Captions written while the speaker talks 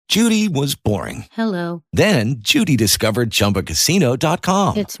Judy was boring. Hello. Then Judy discovered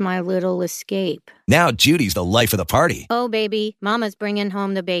ChumbaCasino.com. It's my little escape. Now Judy's the life of the party. Oh, baby, mama's bringing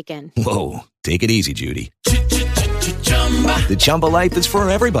home the bacon. Whoa, take it easy, Judy. The Chumba life is for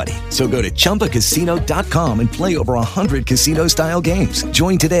everybody. So go to ChumbaCasino.com and play over 100 casino-style games.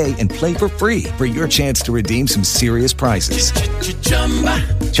 Join today and play for free for your chance to redeem some serious prizes.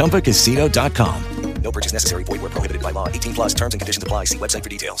 ChumbaCasino.com. No purchase necessary. Void where prohibited by law. 18 plus terms and conditions apply. See website for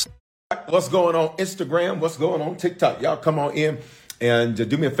details. What's going on Instagram? What's going on TikTok? Y'all come on in and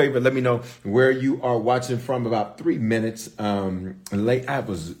do me a favor. Let me know where you are watching from. About 3 minutes late. I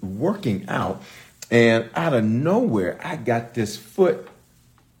was working out and out of nowhere, I got this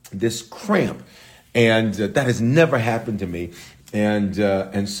cramp. And that has never happened to me.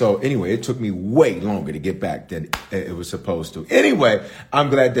 And so anyway, it took me way longer to get back than it was supposed to. Anyway, I'm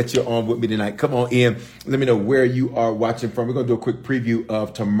glad that you're on with me tonight. Come on in. Let me know where you are watching from. We're going to do a quick preview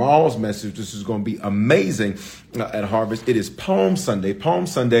of tomorrow's message. This is going to be amazing at Harvest. It is Palm Sunday. Palm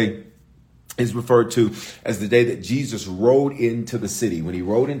Sunday is referred to as the day that Jesus rode into the city. When he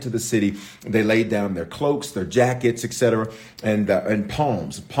rode into the city, they laid down their cloaks, their jackets, etc., and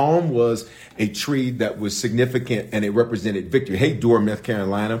palms. Palm was a tree that was significant, and it represented victory. Hey, Durham, North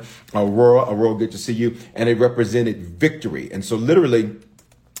Carolina, Aurora, good to see you. And it represented victory. And so literally,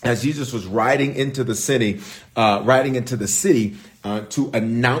 as Jesus was riding into the city, to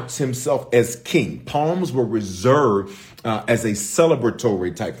announce himself as king. Palms were reserved as a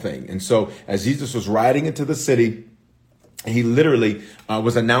celebratory type thing. And so as Jesus was riding into the city, he literally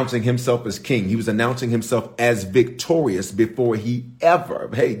was announcing himself as king. He was announcing himself as victorious before he ever,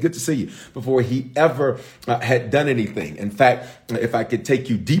 hey, good to see you, before he ever had done anything. In fact, if I could take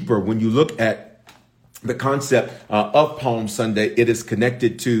you deeper, when you look at the concept of Palm Sunday, it is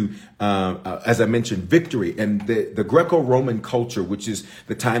connected to, as I mentioned, victory. And the Greco-Roman culture, which is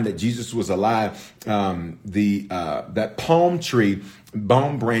the time that Jesus was alive, that palm tree,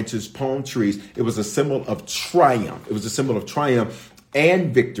 palm branches, palm trees, it was a symbol of triumph. It was a symbol of triumph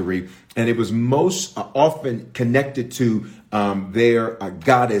and victory. And it was most often connected to their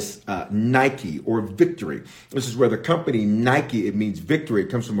goddess Nike, or victory. This is where the company Nike, it means victory.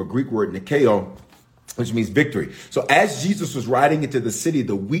 It comes from a Greek word, nikeo, which means victory. So as Jesus was riding into the city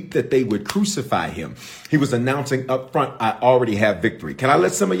the week that they would crucify him, he was announcing up front, I already have victory. Can I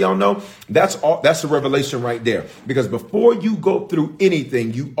let some of y'all know? That's the revelation right there. Because before you go through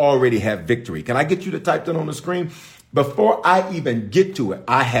anything, you already have victory. Can I get you to type that on the screen? Before I even get to it,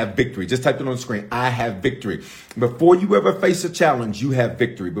 I have victory. Just type it on the screen. I have victory. Before you ever face a challenge, you have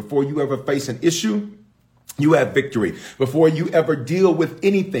victory. Before you ever face an issue, you have victory. Before you ever deal with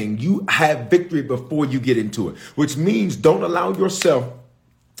anything, you have victory before you get into it, which means don't allow yourself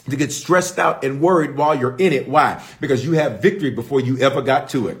to get stressed out and worried while you're in it. Why? Because you have victory before you ever got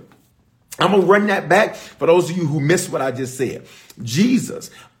to it. I'm going to run that back for those of you who missed what I just said.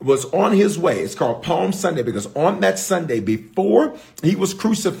 Jesus was on his way. It's called Palm Sunday because on that Sunday, before he was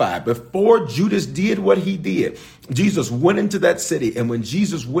crucified, before Judas did what he did, Jesus went into that city. And when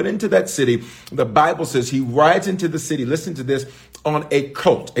Jesus went into that city, the Bible says he rides into the city. Listen to this, on a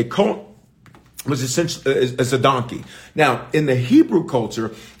colt. A colt was essentially is a donkey. Now, in the Hebrew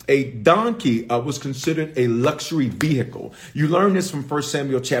culture, a donkey was considered a luxury vehicle. You learn this from 1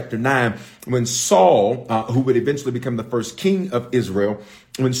 Samuel chapter 9, when Saul, who would eventually become the first king of Israel,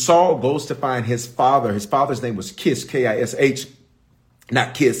 when Saul goes to find his father's name was Kish, K-I-S-H,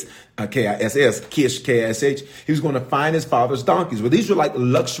 not Kiss, K-I-S-S, Kish, K-I-S-H. He was going to find his father's donkeys. Well, these were like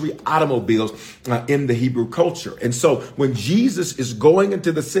luxury automobiles in the Hebrew culture. And so when Jesus is going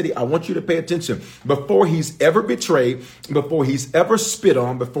into the city, I want you to pay attention. Before he's ever betrayed, before he's ever spit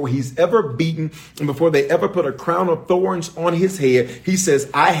on, before he's ever beaten, and before they ever put a crown of thorns on his head, he says,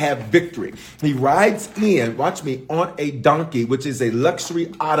 I have victory. He rides in, watch me, on a donkey, which is a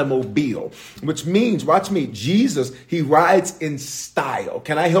luxury automobile, which means, watch me, Jesus, he rides in style.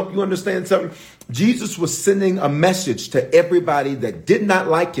 Can I help you understand something? Jesus was sending a message to everybody that did not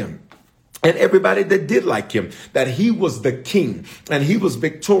like him and everybody that did like him, that he was the king and he was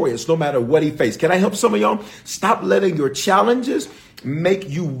victorious no matter what he faced. Can I help some of y'all? Stop letting your challenges make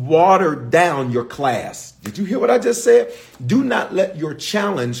you water down your class. Did you hear what I just said? Do not let your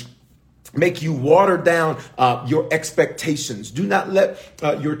challenge make you water down your expectations. Do not let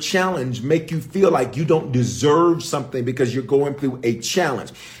your challenge make you feel like you don't deserve something because you're going through a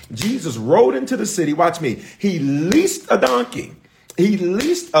challenge. Jesus rode into the city. Watch me. He leased a donkey. He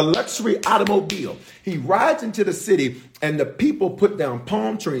leased a luxury automobile. He rides into the city and the people put down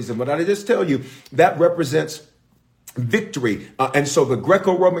palm trees. And what did I just tell you? That represents victory. And so the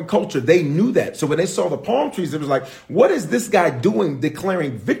Greco-Roman culture, they knew that. So when they saw the palm trees, it was like, what is this guy doing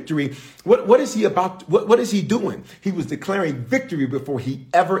declaring victory? What is he about? What is he doing? He was declaring victory before he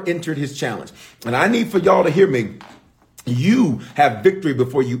ever entered his challenge. And I need for y'all to hear me. You have victory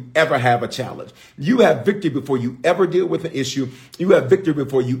before you ever have a challenge. You have victory before you ever deal with an issue. You have victory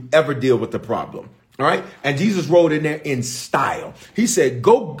before you ever deal with the problem. All right. And Jesus rode in there in style. He said,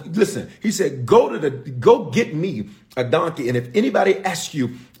 go get me a donkey. And if anybody asks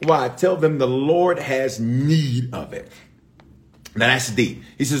you why, tell them the Lord has need of it. Now that's deep.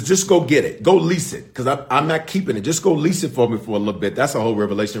 He says, just go get it. Go lease it. Because I'm not keeping it. Just go lease it for me for a little bit. That's a whole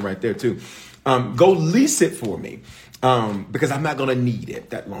revelation right there too. Go lease it for me. Because I'm not going to need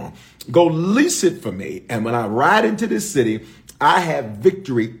it that long. Go lease it for me. And when I ride into this city, I have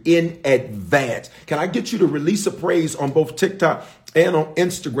victory in advance. Can I get you to release a praise on both TikTok and on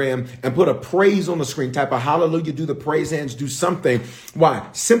Instagram and put a praise on the screen? Type a hallelujah, do the praise hands, do something. Why?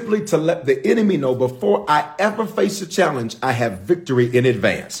 Simply to let the enemy know before I ever face a challenge, I have victory in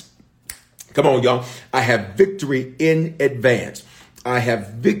advance. Come on, y'all. I have victory in advance. I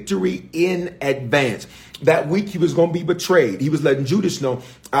have victory in advance. That week he was going to be betrayed. He was letting Judas know,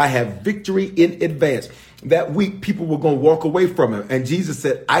 I have victory in advance. That week people were going to walk away from him. And Jesus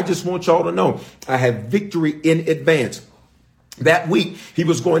said, I just want y'all to know I have victory in advance. That week he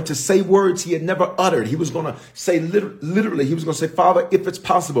was going to say words he had never uttered. He was going to say literally, he was going to say, Father, if it's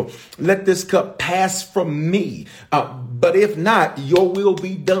possible, let this cup pass from me. But if not, your will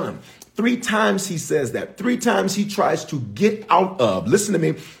be done. 3 times he says that. 3 times he tries to get out of, listen to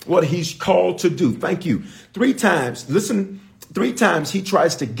me, what he's called to do. Thank you. 3 times, listen, 3 times he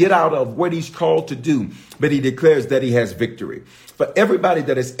tries to get out of what he's called to do, but he declares that he has victory. For everybody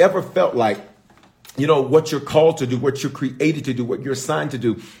that has ever felt like, you know, what you're called to do, what you're created to do, what you're assigned to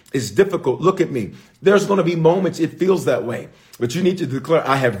do is difficult. Look at me. There's going to be moments it feels that way, but you need to declare,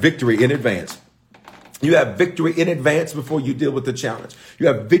 I have victory in advance. You have victory in advance before you deal with the challenge. You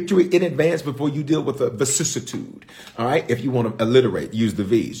have victory in advance before you deal with a vicissitude. All right. If you want to alliterate, use the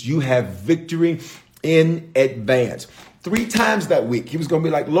V's. You have victory in advance. 3 times that week, he was going to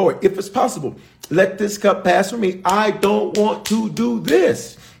be like, Lord, if it's possible, let this cup pass from me. I don't want to do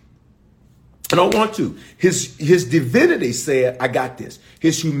this. I don't want to. His divinity said, I got this.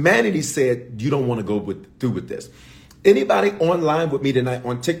 His humanity said, you don't want to go through with this. Anybody online with me tonight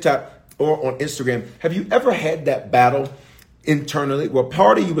on TikTok or on Instagram, have you ever had that battle internally where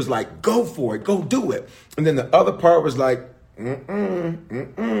part of you was like, go for it, go do it. And then the other part was like,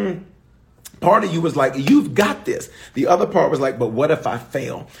 Part of you was like, you've got this. The other part was like, but what if I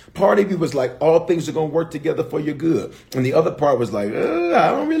fail? Part of you was like, all things are going to work together for your good. And the other part was like,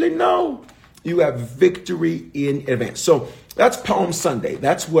 I don't really know. You have victory in advance. So that's Palm Sunday.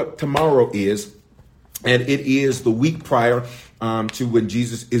 That's what tomorrow is. And it is the week prior to when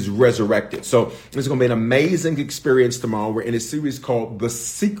Jesus is resurrected. So it's going to be an amazing experience tomorrow. We're in a series called The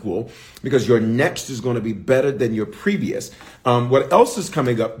Sequel, because your next is going to be better than your previous. What else is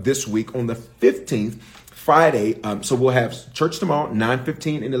coming up this week on the 15th, Friday? So we'll have church tomorrow,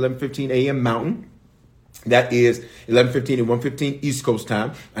 9:15 and 11:15 a.m. Mountain. That is 11:15 and 1:15 East Coast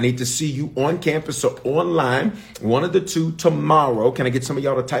time. I need to see you on campus or online, one of the two tomorrow. Can I get some of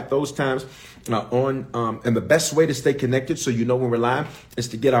y'all to type those times on? And the best way to stay connected so you know when we're live is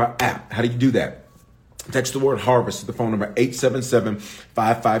to get our app. How do you do that? Text the word harvest to the phone number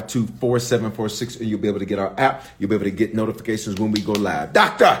 877-552-4746, and you'll be able to get our app. You'll be able to get notifications when we go live.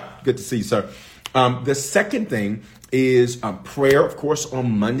 Doctor, good to see you, sir. The second thing is prayer, of course,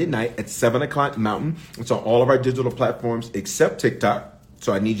 on Monday night at 7 o'clock Mountain. It's on all of our digital platforms except TikTok.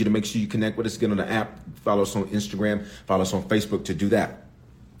 So I need you to make sure you connect with us, get on the app, follow us on Instagram, follow us on Facebook to do that.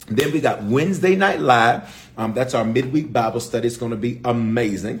 Then we got Wednesday Night Live. That's our midweek Bible study. It's going to be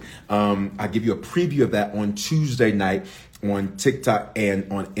amazing. I'll give you a preview of that on Tuesday night on TikTok and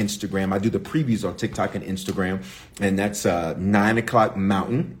on Instagram. I do the previews on TikTok and Instagram, and that's 9 o'clock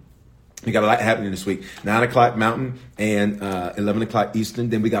Mountain. We got a lot happening this week. 9 o'clock Mountain and 11 o'clock Eastern.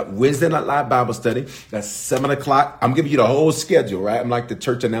 Then we got Wednesday Night Live Bible Study. That's 7 o'clock. I'm giving you the whole schedule, right? I'm like the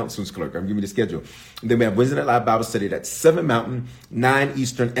church announcements clerk. I'm giving you the schedule. And then we have Wednesday Night Live Bible Study. That's 7 Mountain, 9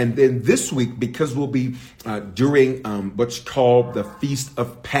 Eastern. And then this week, because we'll be during what's called the Feast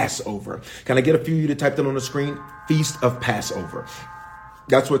of Passover. Can I get a few of you to type that on the screen? Feast of Passover.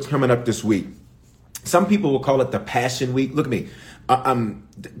 That's what's coming up this week. Some people will call it the Passion Week. Look at me.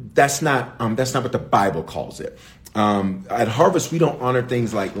 That's not what the Bible calls it. At Harvest, we don't honor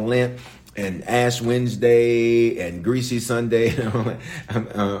things like Lent and Ash Wednesday and Greasy Sunday,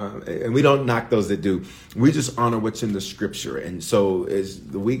 and we don't knock those that do. We just honor what's in the Scripture, and so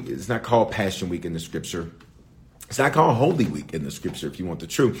it's not called Passion Week in the Scripture. It's not called Holy Week in the scripture, if you want the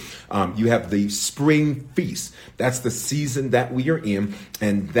truth. You have the spring feast. That's the season that we are in.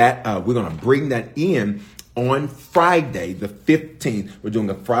 And that we're going to bring that in on Friday, the 15th. We're doing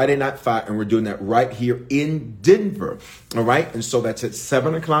a Friday night fire, and we're doing that right here in Denver. All right. And so that's at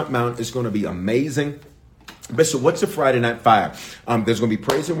 7 o'clock Mountain. It's going to be amazing. Bishop, what's a Friday night fire? There's going to be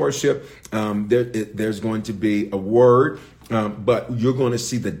praise and worship. There's going to be a word. But you're going to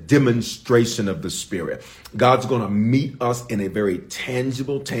see the demonstration of the Spirit. God's going to meet us in a very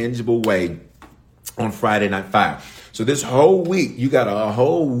tangible way on Friday Night Fire. So this whole week, you got a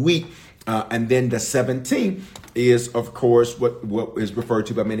whole week. And then the 17th is, of course, what is referred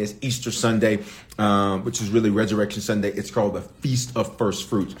to by many as Easter Sunday, which is really Resurrection Sunday. It's called the Feast of First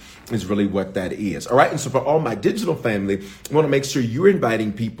Fruits is really what that is. All right. And so for all my digital family, I want to make sure you're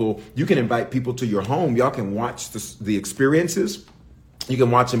inviting people. You can invite people to your home. Y'all can watch the experiences. You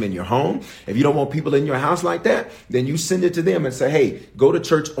can watch them in your home. If you don't want people in your house like that, then you send it to them and say, hey, go to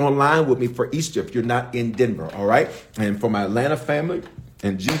church online with me for Easter if you're not in Denver. All right. And for my Atlanta family,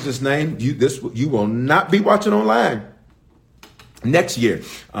 in Jesus' name, you will not be watching online. Next year,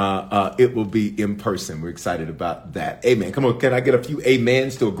 it will be in person. We're excited about that. Amen. Come on, can I get a few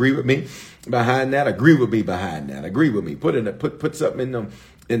amens to agree with me behind that? Agree with me behind that. Agree with me. Put something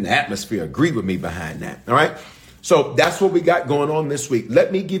in the atmosphere. Agree with me behind that. All right. So that's what we got going on this week.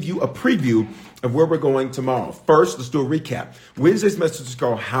 Let me give you a preview of where we're going tomorrow. First, let's do a recap. Wednesday's message is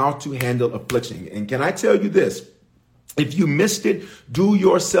called How to Handle Affliction. And can I tell you this? If you missed it, do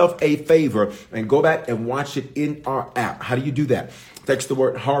yourself a favor and go back and watch it in our app. How do you do that? Text the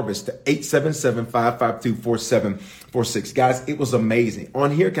word harvest to 877-552-4746. Guys, it was amazing.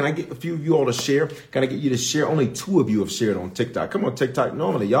 On here, can I get a few of you all to share? Can I get you to share? Only 2 of you have shared on TikTok. Come on, TikTok.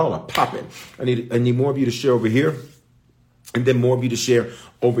 Normally, y'all are popping. I need more of you to share over here, and then more of you to share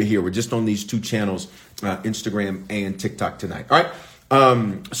over here. We're just on these 2 channels, Instagram and TikTok tonight. All right.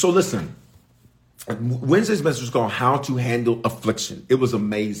 So listen. Wednesday's message was called How to Handle Affliction. It was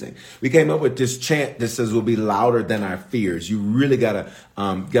amazing. We came up with this chant that says we'll be louder than our fears. You really gotta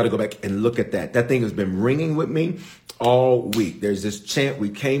go back and look at that. That thing has been ringing with me all week. There's this chant we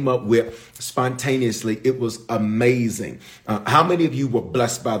came up with spontaneously. It was amazing. How many of you were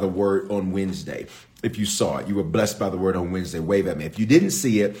blessed by the word on Wednesday? If you saw it, you were blessed by the word on Wednesday. Wave at me. If you didn't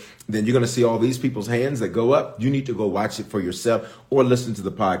see it, then you're going to see all these people's hands that go up. You need to go watch it for yourself or listen to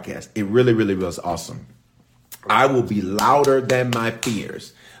the podcast. It really, really was awesome. I will be louder than my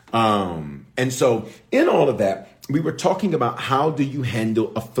fears. And so in all of that, we were talking about how do you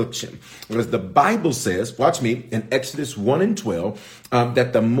handle affliction? Because the Bible says, watch me, in Exodus 1:12,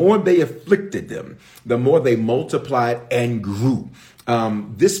 that the more they afflicted them, the more they multiplied and grew.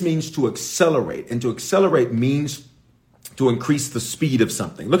 This means to accelerate, and to accelerate means to increase the speed of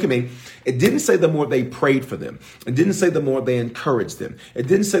something. Look at me. It didn't say the more they prayed for them. It didn't say the more they encouraged them. It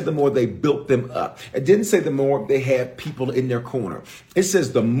didn't say the more they built them up. It didn't say the more they had people in their corner. It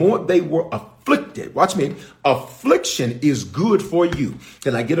says the more they were afflicted. Watch me. Affliction is good for you.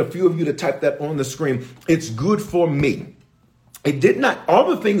 Can I get a few of you to type that on the screen? It's good for me. It did not, all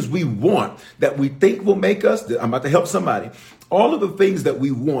the things we want that we think will make us, I'm about to help somebody. All of the things that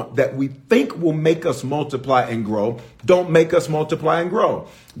we want that we think will make us multiply and grow don't make us multiply and grow.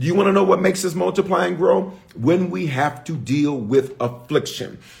 Do you want to know what makes us multiply and grow? When we have to deal with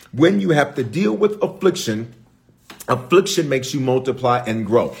affliction. When you have to deal with affliction, affliction makes you multiply and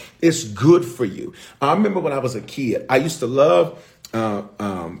grow. It's good for you. I remember when I was a kid, I used to love,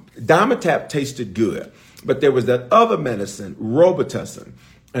 Dimetap tasted good. But there was that other medicine, Robitussin.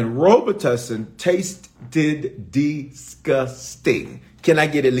 And Robitussin tasted disgusting. Can I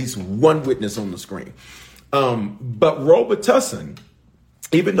get at least one witness on the screen? But Robitussin,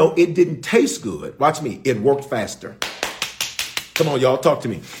 even though it didn't taste good, watch me, it worked faster. Come on, y'all, talk to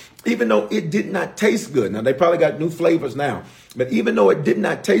me. Even though it did not taste good. Now, they probably got new flavors now. But even though it did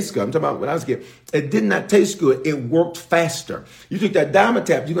not taste good, I'm talking about when I was a kid, it did not taste good. It worked faster. You took that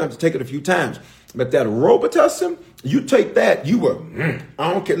Dimetap, you're going to have to take it a few times. But that Robitussin, you take that, you were,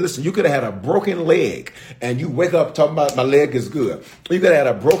 I don't care. Listen, you could have had a broken leg and you wake up talking about my leg is good. You could have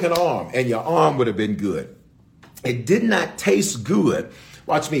had a broken arm and your arm would have been good. It did not taste good.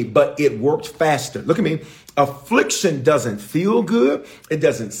 Watch me, but it worked faster. Look at me. Affliction doesn't feel good. It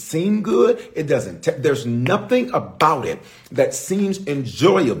doesn't seem good. It doesn't, there's nothing about it that seems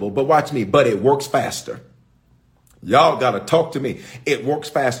enjoyable, but watch me, but it works faster. Y'all got to talk to me. It works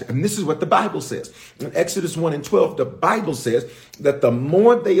faster. And this is what the Bible says. In Exodus 1:12, the Bible says that the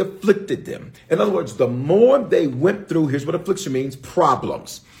more they afflicted them, in other words, the more they went through, here's what affliction means,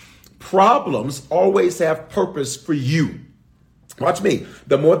 problems. Problems always have purpose for you. Watch me.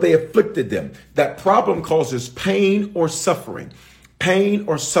 The more they afflicted them, that problem causes pain or suffering. Pain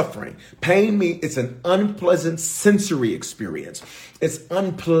or suffering. Pain means it's an unpleasant sensory experience. It's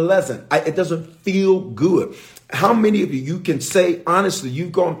unpleasant. It doesn't feel good. How many of you can say, honestly,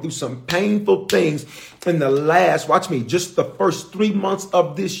 you've gone through some painful things in the last, watch me, just the first 3 months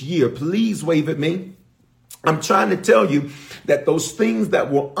of this year? Please wave at me. I'm trying to tell you that those things that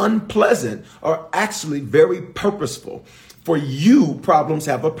were unpleasant are actually very purposeful. For you, problems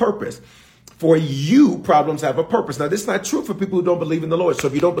have a purpose. For you, problems have a purpose. Now, this is not true for people who don't believe in the Lord. So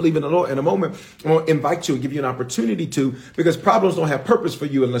if you don't believe in the Lord, in a moment, I'm going to invite you and give you an opportunity to, because problems don't have purpose for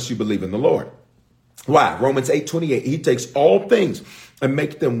you unless you believe in the Lord. Why? Romans 8:28. He takes all things and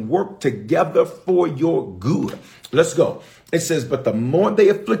make them work together for your good. Let's go. It says, but the more they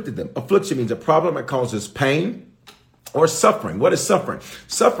afflicted them, affliction means a problem that causes pain or suffering. What is suffering?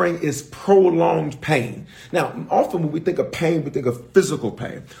 Suffering is prolonged pain. Now, often when we think of pain, we think of physical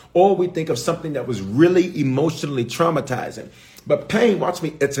pain, or we think of something that was really emotionally traumatizing. But pain, watch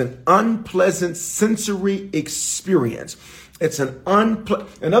me, it's an unpleasant sensory experience. It's an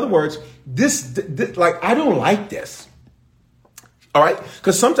in other words, this like, I don't like this. All right.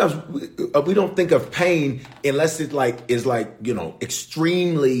 Because sometimes we don't think of pain unless it is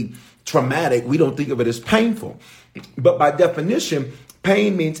extremely traumatic. We don't think of it as painful. But by definition,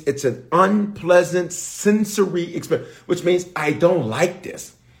 pain means it's an unpleasant sensory experience, which means I don't like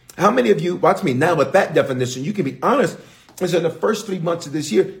this. How many of you, watch me now with that definition, you can be honest. So in the first 3 months of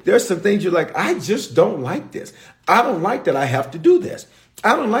this year, there's some things you're like, I just don't like this. I don't like that I have to do this.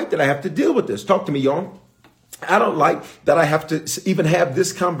 I don't like that I have to deal with this. Talk to me, y'all. I don't like that I have to even have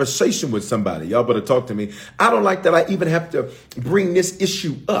this conversation with somebody. Y'all better talk to me. I don't like that I even have to bring this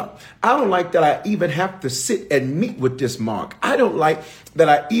issue up. I don't like that I even have to sit and meet with this Mark. I don't like that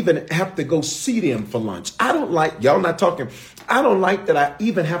I even have to go see them for lunch. I don't like, y'all not talking. I don't like that I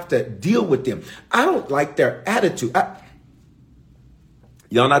even have to deal with them. I don't like their attitude.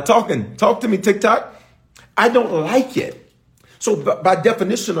 Y'all not talking. Talk to me, TikTok. I don't like it. So by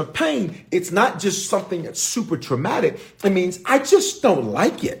definition of pain, it's not just something that's super traumatic. It means I just don't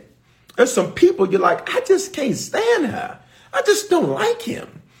like it. There's some people you're like, I just can't stand her. I just don't like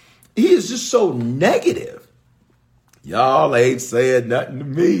him. He is just so negative. Y'all ain't saying nothing to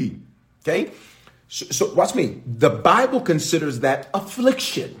me. Okay. So watch me. The Bible considers that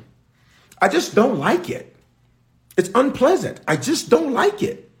affliction. I just don't like it. It's unpleasant. I just don't like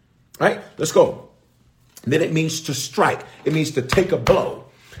it. Right? Let's go. Then it means to strike. It means to take a blow,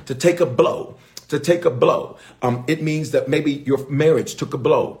 to take a blow, to take a blow. It means that maybe your marriage took a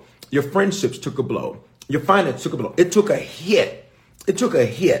blow. Your friendships took a blow. Your finance took a blow. It took a hit. It took a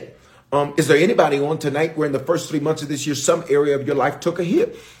hit. Is there anybody on tonight where in the first 3 months of this year, some area of your life took a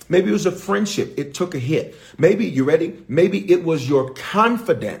hit? Maybe it was a friendship. It took a hit. Maybe, you ready? Maybe it was your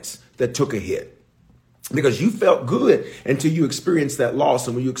confidence that took a hit. Because you felt good until you experienced that loss.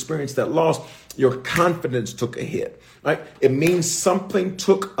 And when you experienced that loss, your confidence took a hit, right? It means something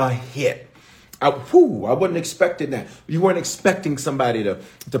took a hit. I wasn't expecting that. You weren't expecting somebody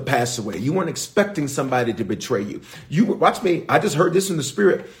to pass away. You weren't expecting somebody to betray you. Watch me. I just heard this in the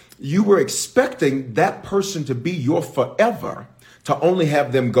spirit. You were expecting that person to be your forever, to only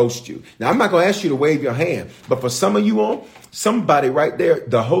have them ghost you. Now, I'm not going to ask you to wave your hand, but for some of you all, somebody right there,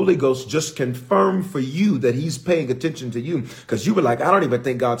 the Holy Ghost just confirmed for you that he's paying attention to you, because you were like, I don't even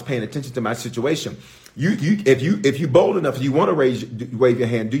think God's paying attention to my situation. If you bold enough, if you want to wave your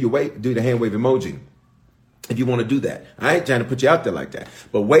hand, do the hand wave emoji. If you want to do that, I ain't trying to put you out there like that,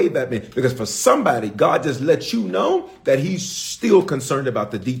 but wave at me, because for somebody, God just lets you know that he's still concerned about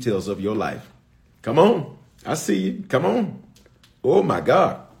the details of your life. Come on. I see you. Come on. Oh my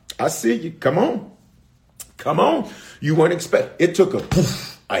God. I see you. Come on. Come on. You weren't expecting. It took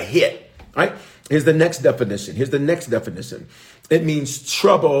a hit, right? Here's the next definition. It means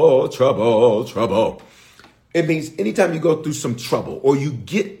trouble, trouble, trouble. It means anytime you go through some trouble or you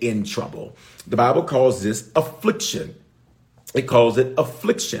get in trouble, the Bible calls this affliction. It calls it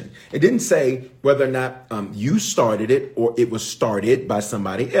affliction. It didn't say whether or not you started it or it was started by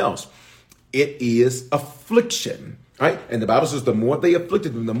somebody else. It is affliction. Right? And the Bible says the more they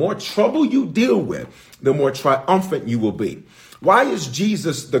afflicted them, the more trouble you deal with, the more triumphant you will be. Why is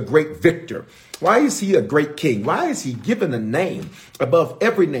Jesus the great victor? Why is he a great king? Why is he given a name above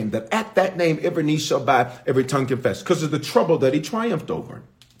every name, that at that name every knee shall bow, every tongue confess? Because of the trouble that he triumphed over.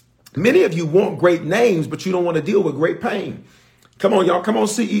 Many of you want great names, but you don't want to deal with great pain. Come on, y'all. Come on,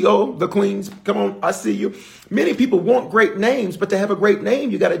 CEO, the queens. Come on, I see you. Many people want great names, but to have a great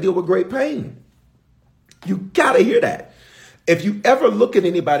name, you got to deal with great pain. You got to hear that. If you ever look at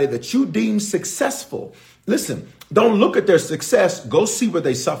anybody that you deem successful, listen, don't look at their success. Go see where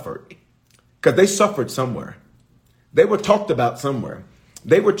they suffered, because they suffered somewhere. They were talked about somewhere.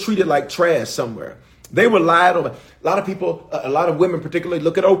 They were treated like trash somewhere. They were lied over. A lot of people, a lot of women particularly,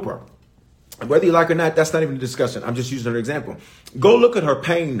 look at Oprah. Whether you like her or not, that's not even a discussion. I'm just using her example. Go look at her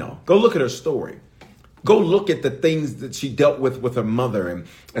pain, though. Go look at her story. Go look at the things that she dealt with her mother and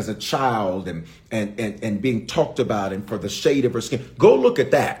as a child and being talked about and for the shade of her skin. Go look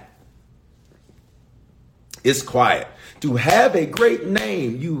at that. It's quiet. To have a great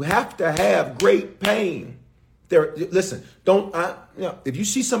name, you have to have great pain. Listen, if you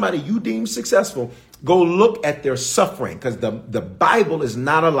see somebody you deem successful, go look at their suffering, because the Bible is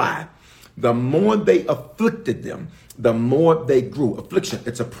not a lie. The more they afflicted them, the more they grew. Affliction,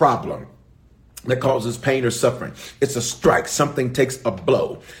 it's a problem that causes pain or suffering. It's a strike. Something takes a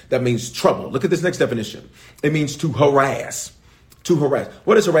blow. That means trouble. Look at this next definition. It means to harass. To harass.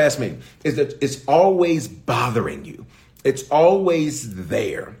 What does harass mean? Is that it's always bothering you. It's always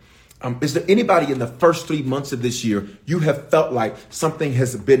there. Is there anybody in the first 3 months of this year you have felt like something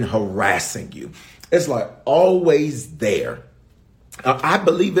has been harassing you? It's like always there. I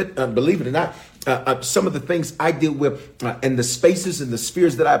believe it. Believe it or not, some of the things I deal with in the spaces and the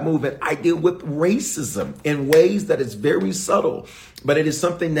spheres that I move in, I deal with racism in ways that is very subtle, but it is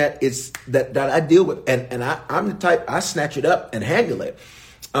something that I deal with, and I'm the type, I snatch it up and handle it.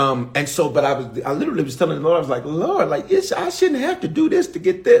 But I literally was telling the Lord, I was like, Lord, I shouldn't have to do this to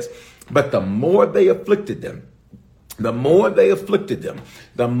get this. But the more they afflicted them, the more they afflicted them.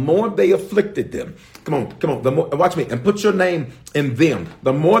 Come on. The more, watch me and put your name in them.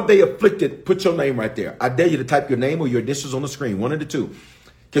 The more they afflicted, put your name right there. I dare you to type your name or your initials on the screen, one of the two,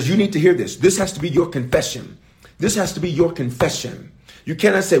 because you need to hear this. This has to be your confession. This has to be your confession. You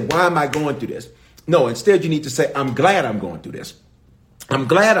cannot say, why am I going through this? No, instead you need to say, I'm glad I'm going through this. I'm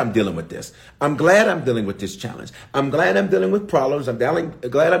glad I'm dealing with this. I'm glad I'm dealing with this challenge. I'm glad I'm dealing with problems.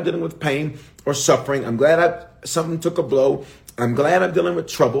 Glad I'm dealing with pain or suffering. I'm glad something took a blow. I'm glad I'm dealing with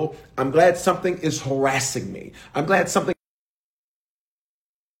trouble. I'm glad something is harassing me. I'm glad something.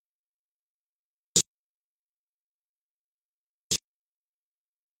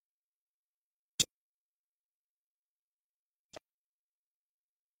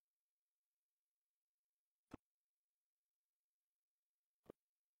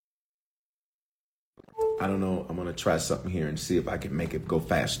 I don't know. I'm going to try something here and see if I can make it go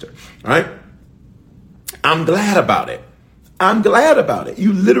faster. All right. I'm glad about it. I'm glad about it.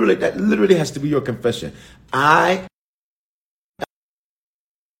 That literally has to be your confession. I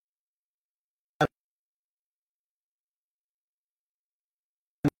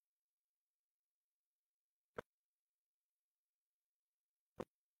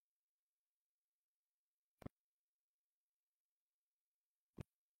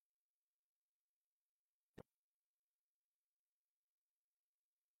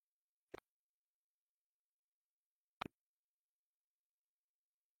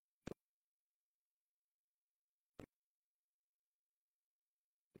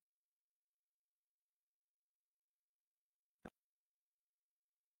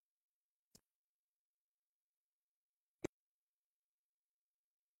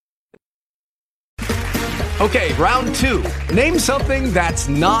Okay, round two. Name something that's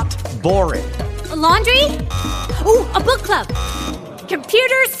not boring. A laundry? Ooh, a book club.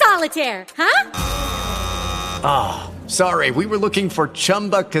 Computer solitaire, huh? Ah, sorry, we were looking for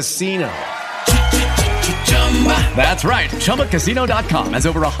Chumba Casino. That's right, ChumbaCasino.com has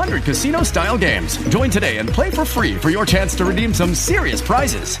over 100 casino-style games. Join today and play for free for your chance to redeem some serious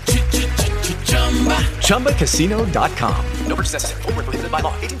prizes. ChumbaCasino.com. No purchase necessary. Void where prohibited by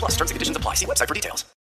law. 18+ terms and conditions apply. See website for details.